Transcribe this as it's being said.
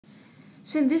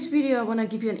So in this video, I want to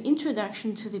give you an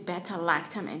introduction to the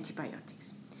beta-lactam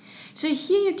antibiotics. So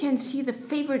here you can see the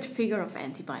favorite figure of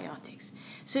antibiotics.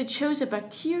 So it shows a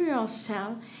bacterial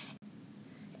cell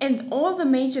and all the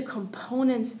major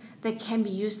components that can be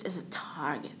used as a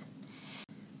target.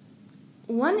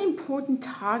 One important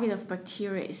target of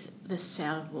bacteria is the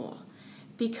cell wall,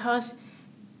 because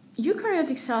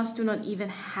eukaryotic cells do not even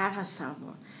have a cell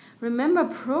wall. Remember,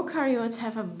 prokaryotes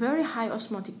have a very high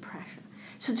osmotic pressure.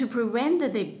 So to prevent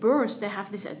that they burst, they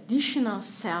have this additional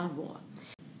cell wall.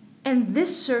 And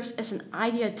this serves as an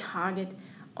ideal target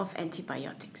of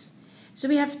antibiotics. So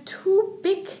we have two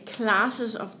big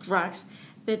classes of drugs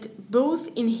that both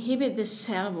inhibit the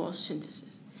cell wall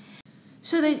synthesis.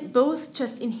 So they both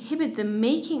just inhibit the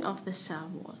making of the cell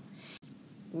wall.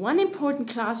 One important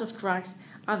class of drugs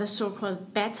are the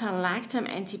so-called beta-lactam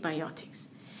antibiotics.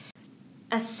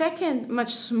 A second,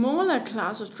 much smaller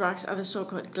class of drugs are the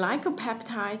so-called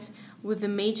glycopeptides, with the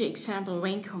major example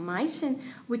vancomycin,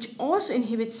 which also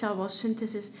inhibits cell wall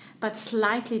synthesis, but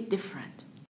slightly different.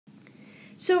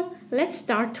 So let's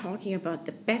start talking about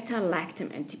the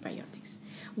beta-lactam antibiotics.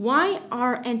 Why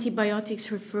are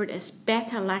antibiotics referred as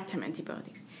beta-lactam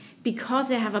antibiotics? Because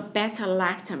they have a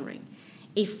beta-lactam ring,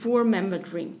 a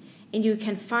four-membered ring, and you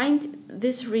can find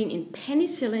this ring in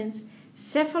penicillins,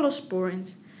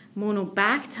 cephalosporins,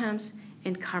 monobactams,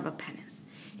 and carbapenems.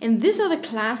 And these are the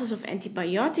classes of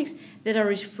antibiotics that are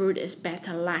referred as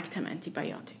beta-lactam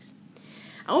antibiotics.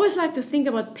 I always like to think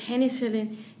about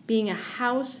penicillin being a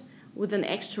house with an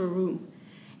extra room.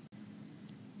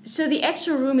 So the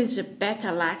extra room is a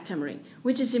beta-lactam ring,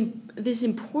 which is this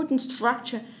important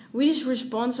structure which is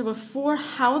responsible for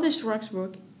how these drugs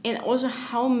work and also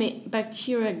how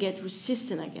bacteria get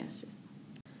resistant against it.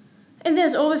 And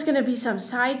there's always going to be some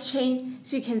side chain,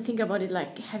 so you can think about it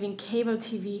like having cable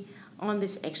TV on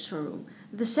this extra room.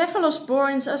 The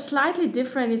cephalosporins are slightly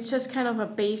different. It's just kind of a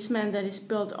basement that is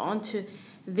built onto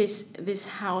this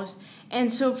house.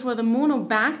 And so for the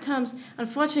monobactams,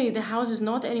 unfortunately the house is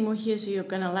not anymore here, so you're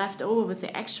going to left over with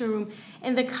the extra room.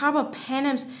 And the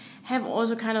carbapenems have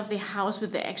also kind of the house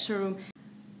with the extra room,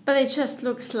 but they just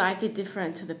look slightly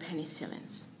different to the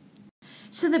penicillins.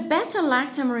 So the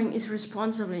beta-lactam ring is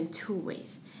responsible in two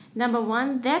ways. Number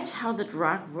one, that's how the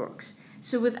drug works.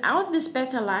 So without this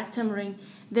beta-lactam ring,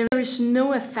 there is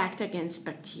no effect against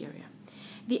bacteria.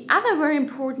 The other very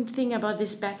important thing about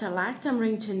this beta-lactam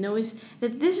ring to know is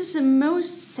that this is the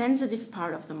most sensitive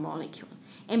part of the molecule.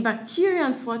 And bacteria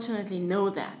unfortunately know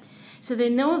that. So they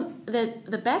know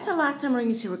that the beta-lactam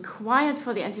ring is required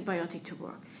for the antibiotic to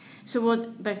work. So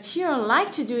what bacteria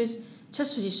like to do is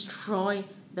just to destroy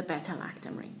the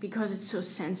beta-lactam ring because it's so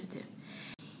sensitive.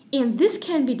 And this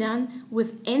can be done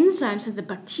with enzymes that the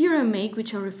bacteria make,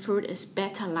 which are referred as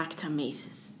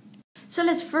beta-lactamases. So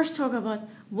let's first talk about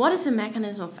what is the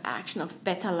mechanism of action of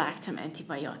beta-lactam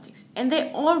antibiotics. And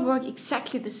they all work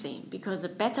exactly the same because the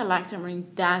beta-lactam ring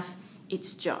does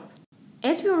its job.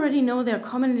 As we already know, they are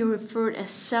commonly referred as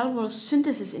cell wall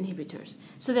synthesis inhibitors.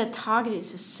 So their target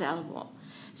is a cell wall.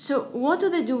 So what do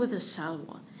they do with the cell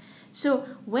wall? So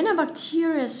when a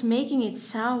bacteria is making its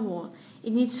cell wall,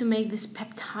 it needs to make this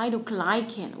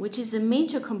peptidoglycan, which is a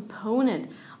major component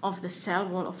of the cell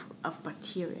wall of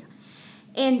bacteria.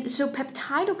 And so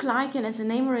peptidoglycan, as the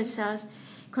name already says,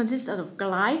 consists out of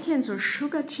glycans or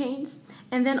sugar chains,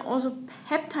 and then also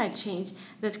peptide chains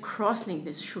that cross-link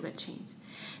these sugar chains.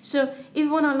 So if you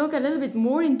want to look a little bit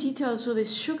more in detail, so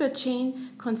this sugar chain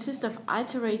consists of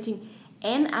alternating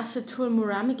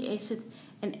N-acetylmuramic acid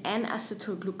and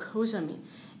N-acetylglucosamine.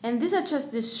 And these are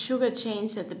just these sugar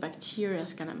chains that the bacteria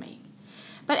is going to make.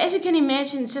 But as you can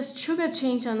imagine, just sugar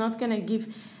chains are not going to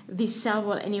give the cell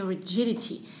wall any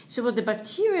rigidity. So what the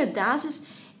bacteria does is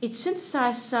it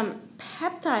synthesizes some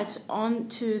peptides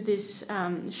onto this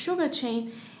sugar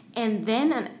chain, and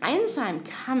then an enzyme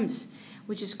comes,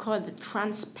 which is called the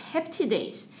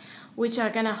transpeptidase, which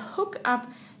are going to hook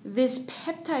up this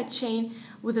peptide chain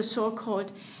with a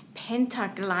so-called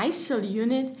pentaglycyl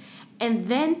unit, and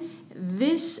then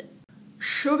these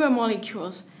sugar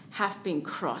molecules have been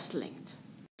cross-linked.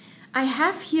 I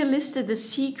have here listed the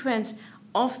sequence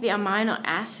of the amino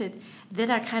acid that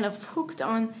are kind of hooked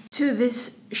on to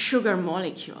this sugar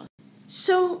molecule.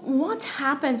 So what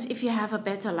happens if you have a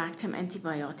beta-lactam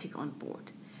antibiotic on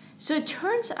board? So it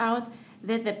turns out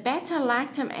that the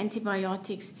beta-lactam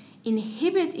antibiotics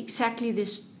inhibit exactly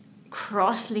this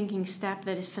cross-linking step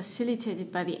that is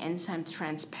facilitated by the enzyme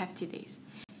transpeptidase.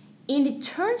 And it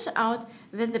turns out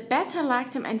that the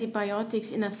beta-lactam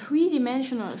antibiotics in a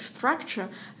three-dimensional structure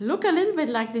look a little bit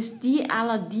like this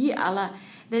D-aller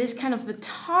that is kind of the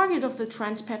target of the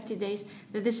transpeptidase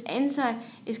that this enzyme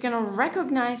is going to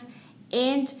recognize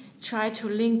and try to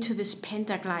link to this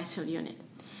pentaglycyl unit.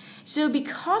 So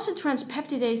because the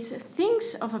transpeptidase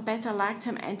thinks of a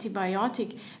beta-lactam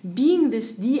antibiotic being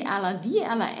this D-ALA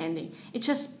ending, it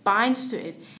just binds to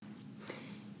it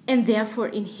and therefore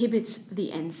inhibits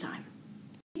the enzyme.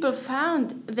 People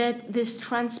found that this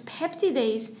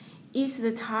transpeptidase is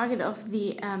the target of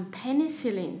the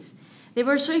penicillins. They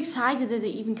were so excited that they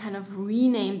even kind of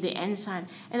renamed the enzyme.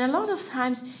 And a lot of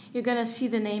times you're going to see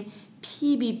the name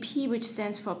PBP, which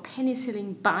stands for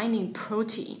penicillin binding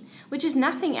protein, which is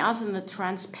nothing else than the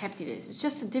transpeptidase. It's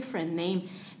just a different name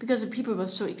because the people were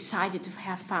so excited to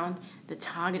have found the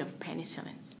target of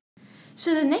penicillins.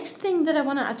 So the next thing that I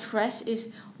want to address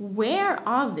is, where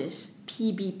are these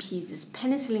PBPs, these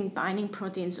penicillin binding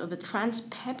proteins, or the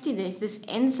transpeptidase, this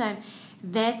enzyme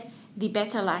that the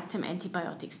beta-lactam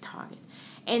antibiotics target?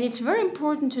 And it's very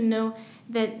important to know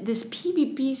that these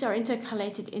PBPs are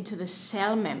intercalated into the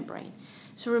cell membrane.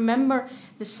 So remember,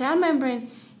 the cell membrane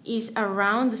is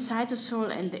around the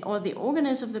cytosol and or the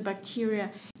organelles of the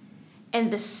bacteria,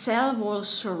 and the cell wall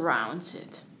surrounds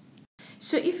it.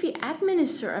 So if we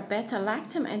administer a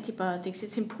beta-lactam antibiotics,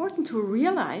 it's important to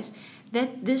realize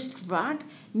that this drug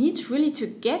needs really to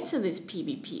get to these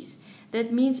PBPs.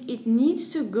 That means it needs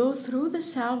to go through the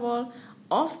cell wall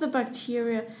of the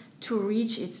bacteria to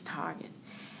reach its target.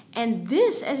 And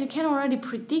this, as you can already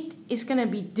predict, is going to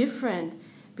be different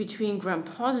between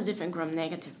gram-positive and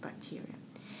gram-negative bacteria.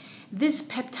 This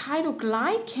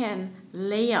peptidoglycan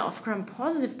layer of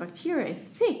gram-positive bacteria is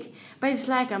thick, but it's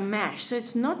like a mesh, so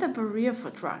it's not a barrier for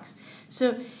drugs.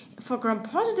 So for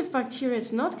gram-positive bacteria,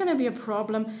 it's not going to be a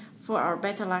problem for our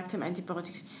beta-lactam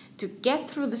antibiotics to get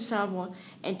through the cell wall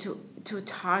and to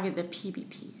target the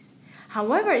PBPs.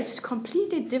 However, it's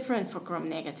completely different for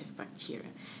gram-negative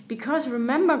bacteria, because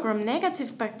remember,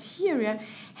 gram-negative bacteria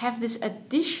have this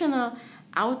additional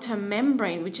outer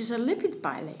membrane, which is a lipid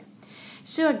bilayer.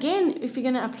 So again, if you're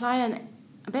going to apply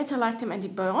a beta-lactam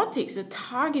antibiotics, the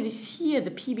target is here,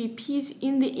 the PBPs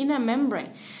in the inner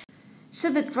membrane. So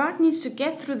the drug needs to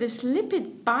get through this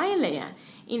lipid bilayer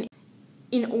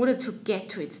in order to get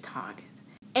to its target.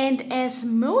 And as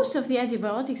most of the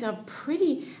antibiotics are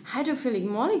pretty hydrophilic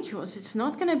molecules, it's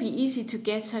not going to be easy to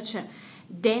get such a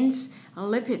dense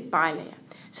lipid bilayer.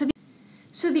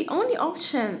 So the only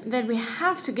option that we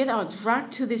have to get our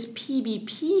drug to this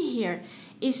PBP here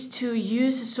is to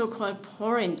use the so-called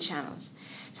porin channels.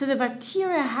 So the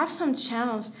bacteria have some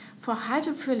channels for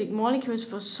hydrophilic molecules,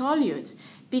 for solutes,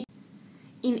 being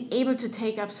able to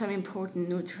take up some important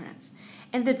nutrients.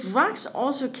 And the drugs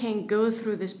also can go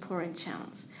through these porin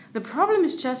channels. The problem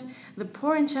is just the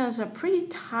porin channels are pretty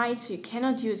tight, so you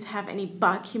cannot have any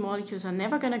bulky molecules, are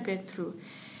never going to get through.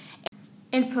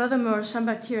 And furthermore, some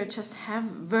bacteria just have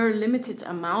very limited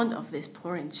amount of this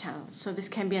porin channels, so this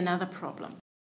can be another problem.